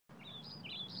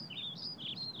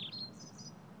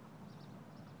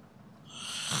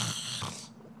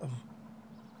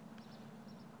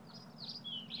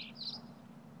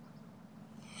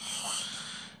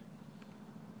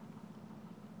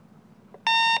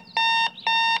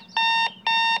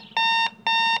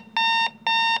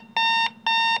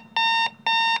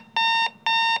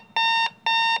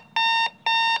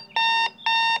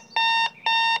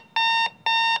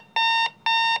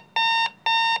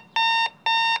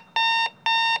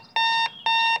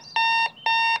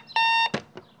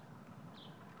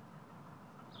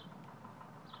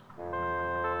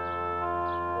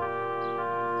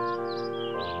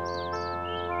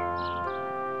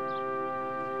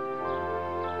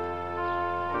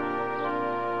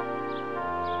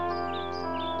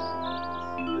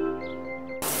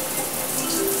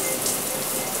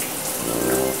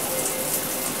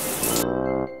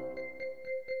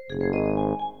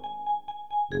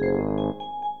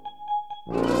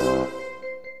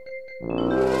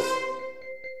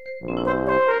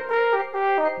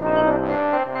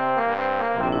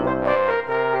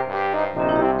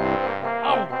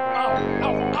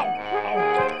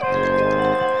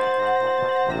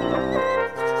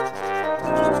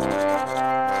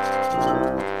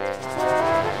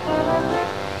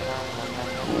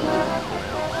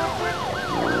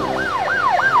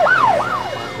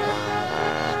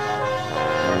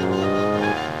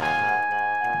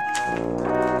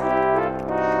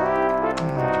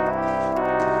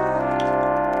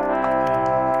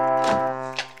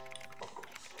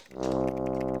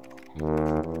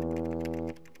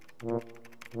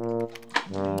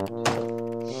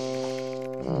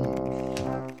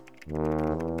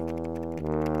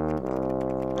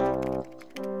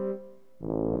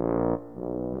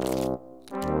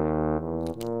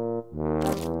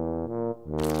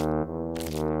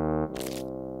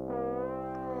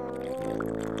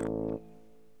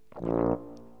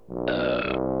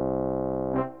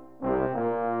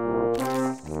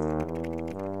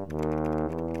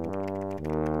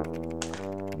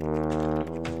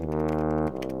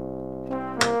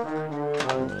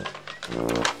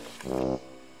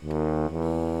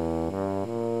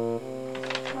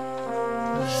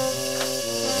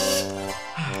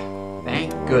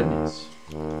Goodness.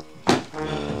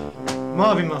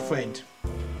 Marvin, my friend,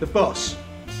 the boss,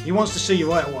 he wants to see you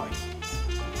right away.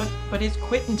 But it's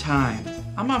quitting time.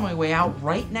 I'm on my way out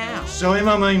right now. Sorry,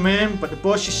 my main man, but the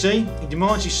boss, you see, he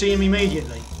demands you see him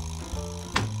immediately.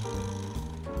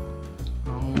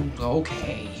 Oh,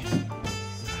 okay.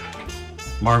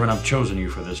 Marvin, I've chosen you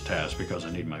for this task because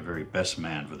I need my very best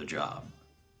man for the job.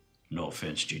 No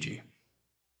offense, Gigi.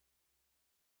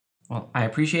 Well, I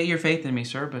appreciate your faith in me,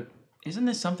 sir, but isn't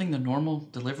this something the normal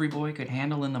delivery boy could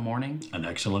handle in the morning? An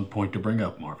excellent point to bring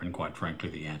up, Marvin. Quite frankly,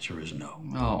 the answer is no.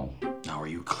 Oh. Now, are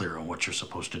you clear on what you're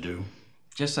supposed to do?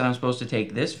 Just that I'm supposed to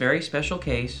take this very special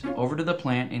case over to the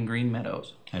plant in Green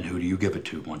Meadows. And who do you give it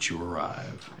to once you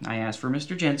arrive? I asked for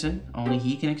Mr. Jensen. Only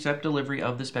he can accept delivery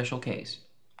of the special case.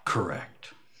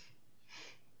 Correct.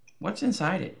 What's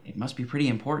inside it? It must be pretty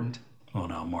important. Well,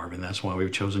 now, Marvin, that's why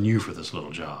we've chosen you for this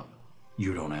little job.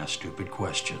 You don't ask stupid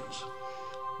questions.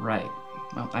 Right.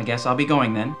 Well, I guess I'll be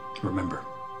going then. Remember,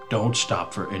 don't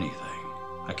stop for anything.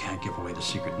 I can't give away the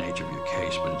secret nature of your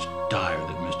case, but it's dire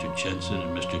that Mr. Jensen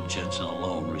and Mr. Jensen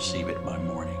alone receive it by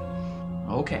morning.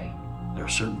 Okay. There are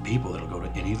certain people that'll go to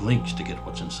any lengths to get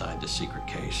what's inside the secret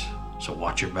case. So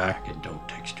watch your back and don't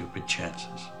take stupid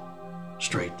chances.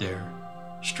 Straight there,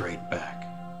 straight back.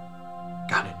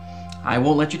 Got it? I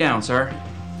won't let you down, sir.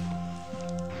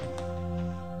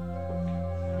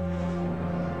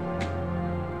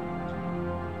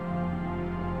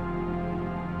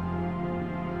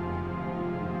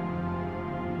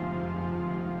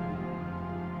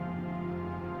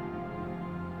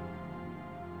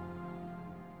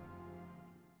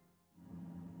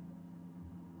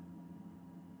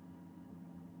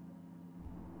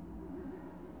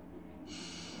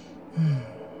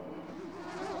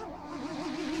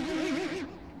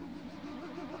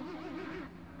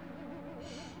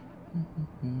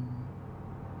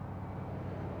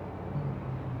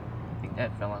 I think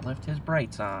that fella left his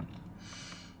brights on.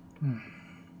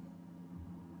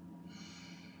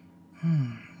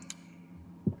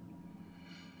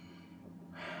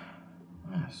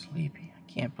 Ah, sleepy. I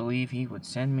can't believe he would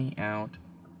send me out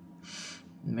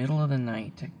in the middle of the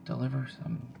night to deliver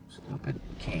some stupid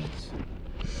case.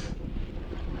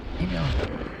 Maybe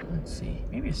let's see,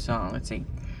 maybe a song. Let's see.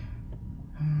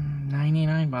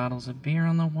 99 bottles of beer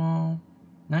on the wall.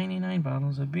 99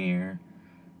 bottles of beer.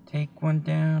 Take one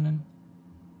down and...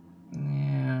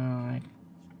 Yeah, I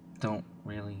don't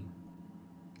really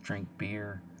drink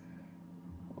beer.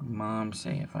 What would Mom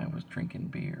say if I was drinking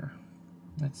beer?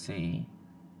 Let's see.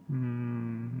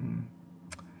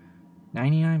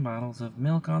 99 bottles of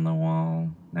milk on the wall.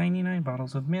 99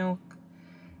 bottles of milk.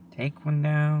 Take one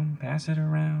down, pass it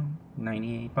around.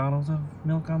 98 bottles of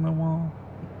milk on the wall.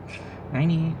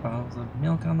 98 bottles of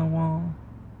milk on the wall.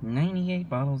 98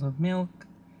 bottles of milk.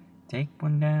 Take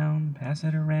one down, pass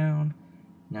it around.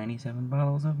 97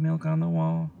 bottles of milk on the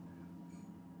wall.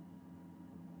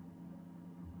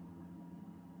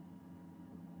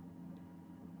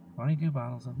 "22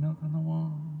 bottles of milk on the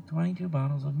wall. 22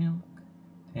 bottles of milk.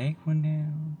 Take one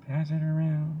down, pass it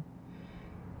around.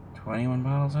 21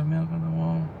 bottles of milk on the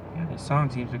wall." Yeah, this song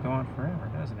seems to go on forever,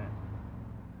 doesn't it?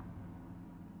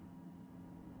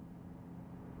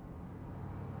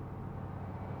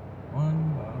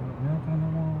 One bottle of milk on the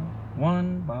wall.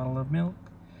 One bottle of milk.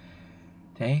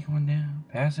 Take one down,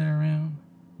 pass it around.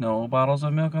 No bottles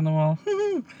of milk on the wall.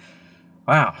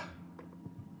 Wow.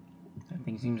 That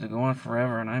thing seems to go on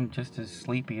forever, and I'm just as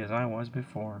sleepy as I was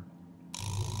before.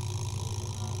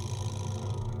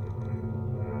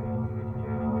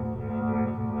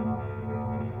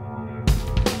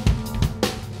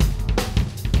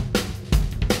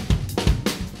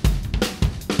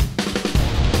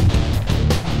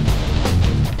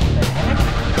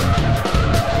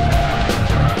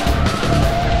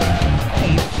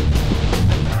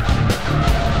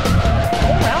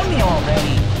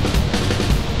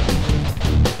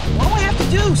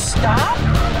 Stop?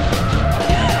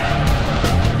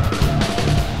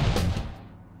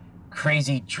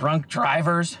 Crazy drunk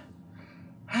drivers.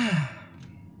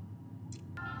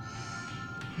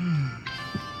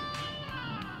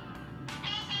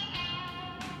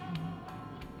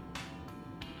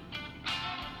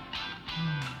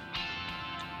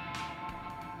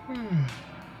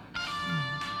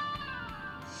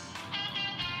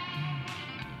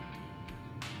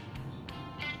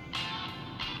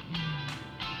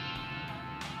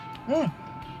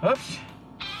 Oops.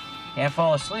 Can't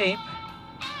fall asleep.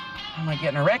 I might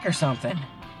get in a wreck or something.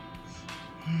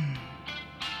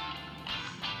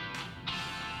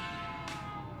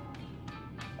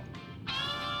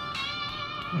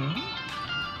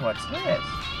 What's this?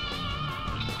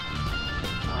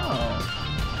 Oh,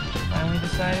 finally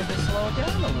decided to slow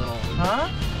down a little, huh?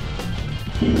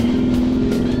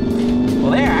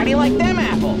 Well, there, how do you like them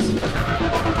apples?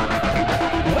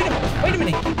 Wait a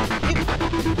minute.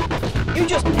 You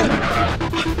just...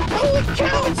 Holy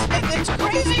cow, it's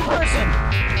crazy person!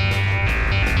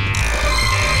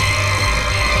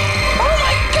 Oh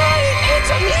my god, it's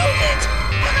a mutant!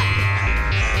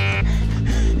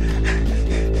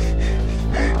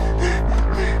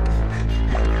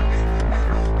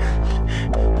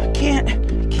 I can't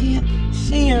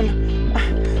see him.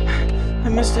 I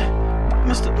must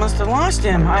have lost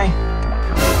him.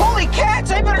 Holy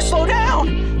cats, I better slow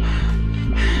down!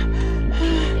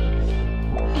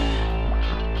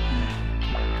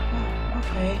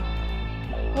 Okay.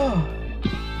 Oh.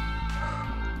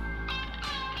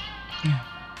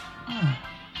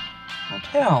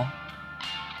 Hotel.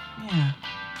 Yeah,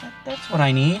 that's what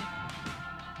I need.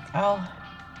 I'll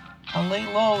lay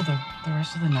low the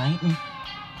rest of the night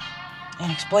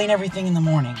and explain everything in the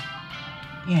morning.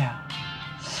 Yeah.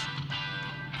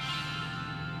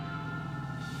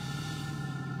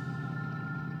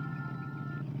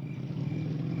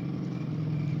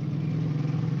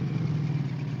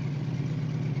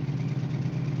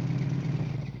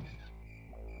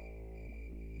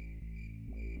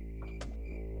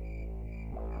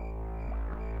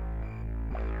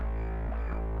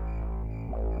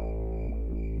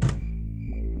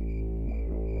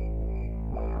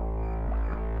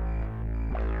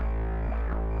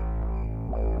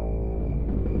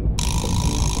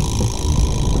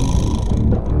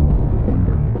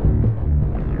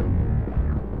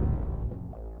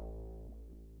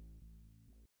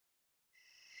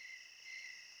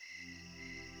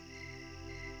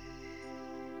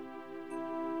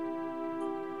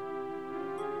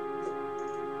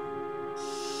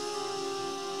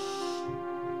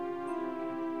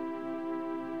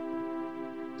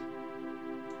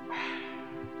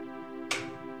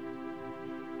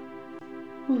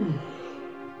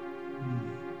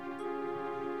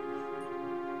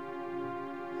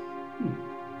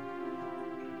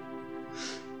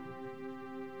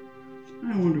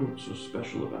 I wonder what's so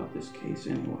special about this case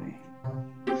anyway.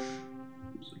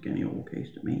 It's like any old case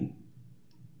to me.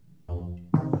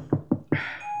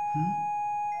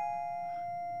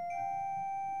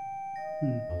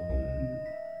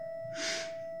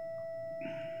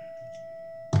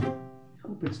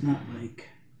 Hope it's not like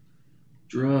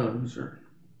drugs or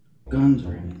guns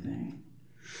or anything.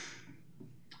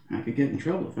 I could get in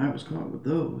trouble if I was caught with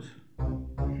those.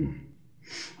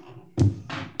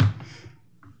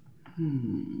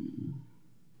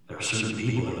 There are certain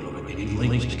people that will need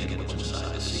links to get what's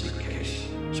inside this secret case.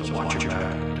 So watch your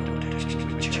back and don't take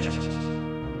stupid chances.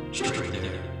 Straight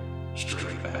there,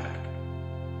 straight back.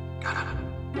 Got it.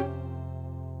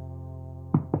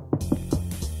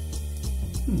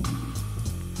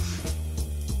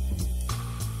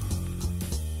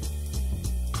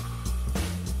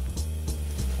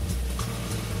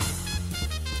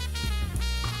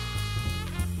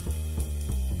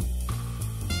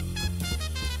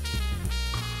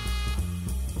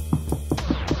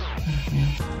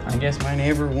 I guess my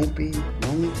neighbor won't be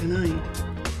lonely tonight.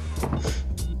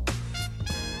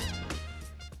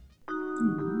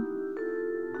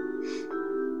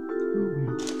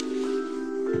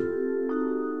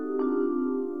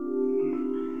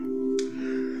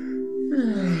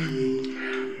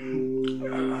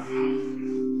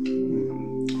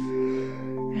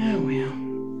 Yeah, well,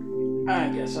 I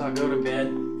guess I'll go to bed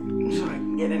so I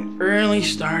can get an early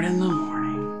start in the morning.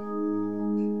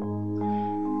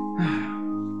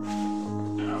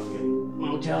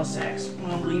 Motel sex.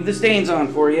 I'll leave the stains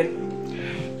on for you.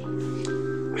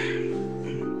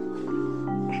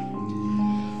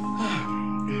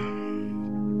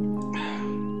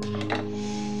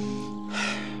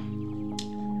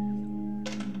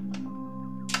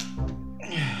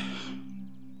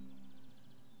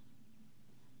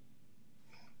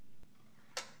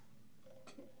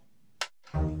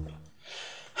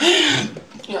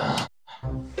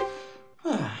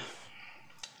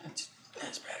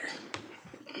 That's better.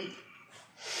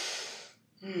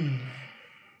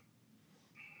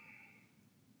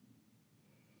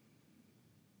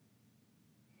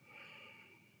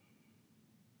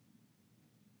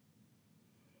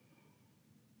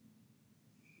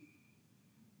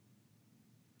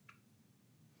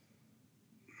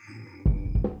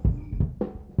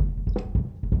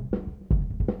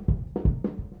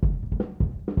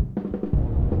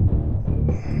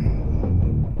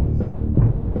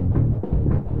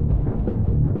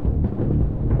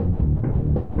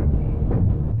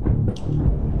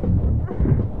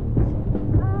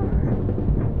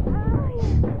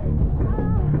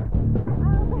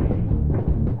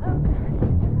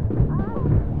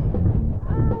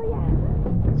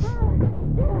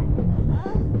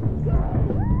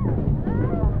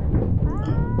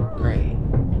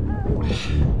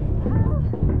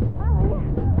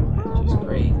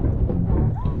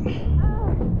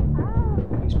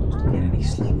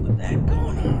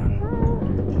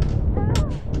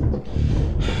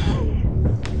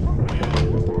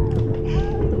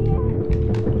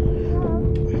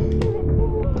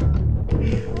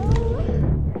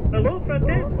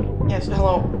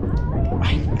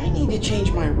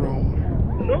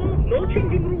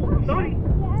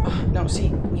 see,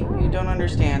 you don't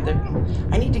understand.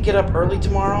 I need to get up early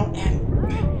tomorrow,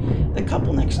 and the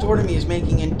couple next door to me is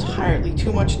making entirely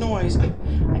too much noise.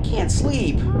 I can't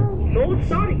sleep. No,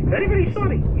 sorry. Very, very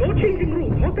sorry. No changing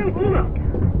rooms. Hotel full up.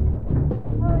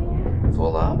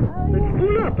 Full up? It's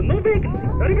full up. No vacancy.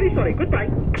 Very, very sorry. Goodbye.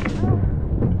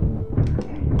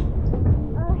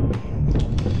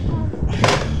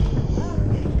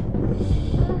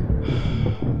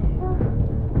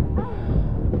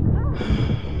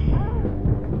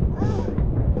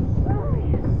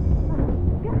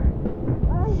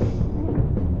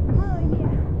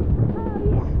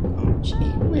 Gee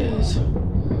whiz.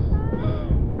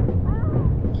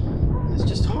 It's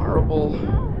just horrible.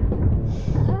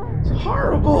 It's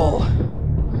horrible.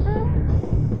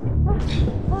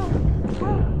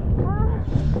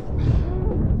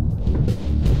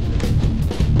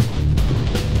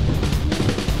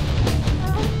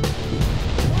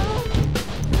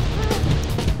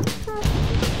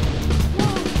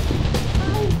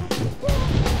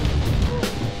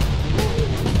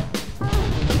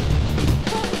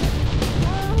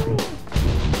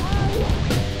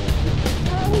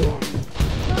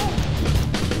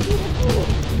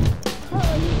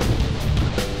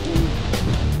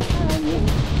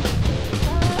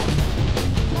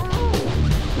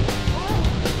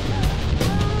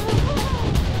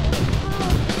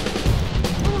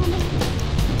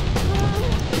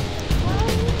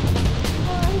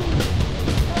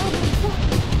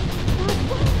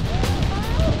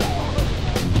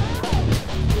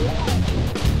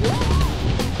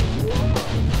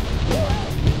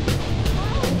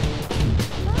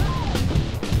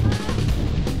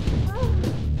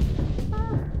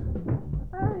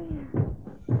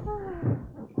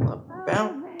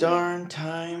 About darn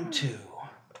time too.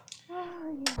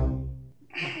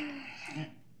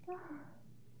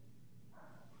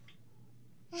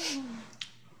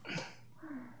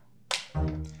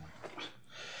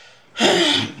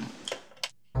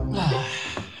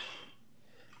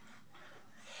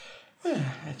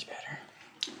 That's better.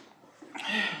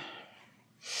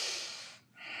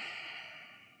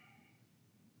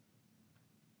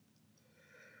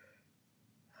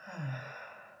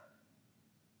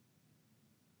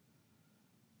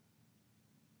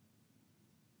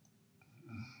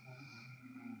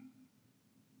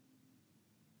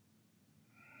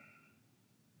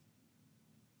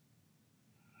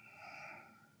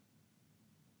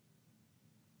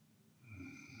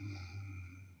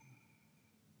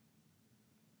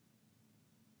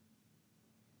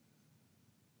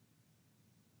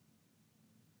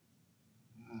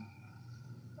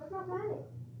 Where's my money?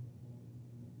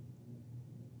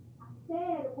 I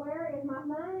said, where is my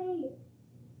money?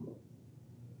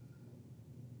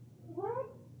 What?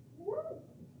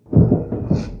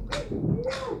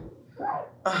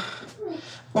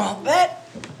 Well, that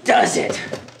does it.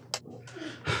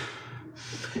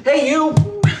 Hey, you!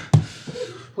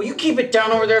 Will you keep it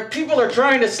down over there? People are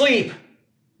trying to sleep.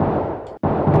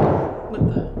 What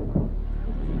the?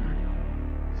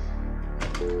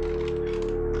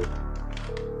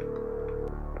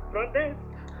 Front desk.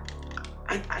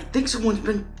 I think someone's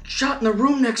been shot in the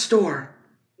room next door.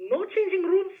 No changing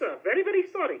rooms, sir. Very, very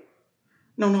sorry.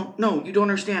 No, you don't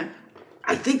understand.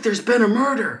 I think there's been a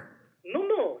murder.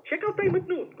 No. Check out time at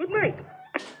noon. Good night.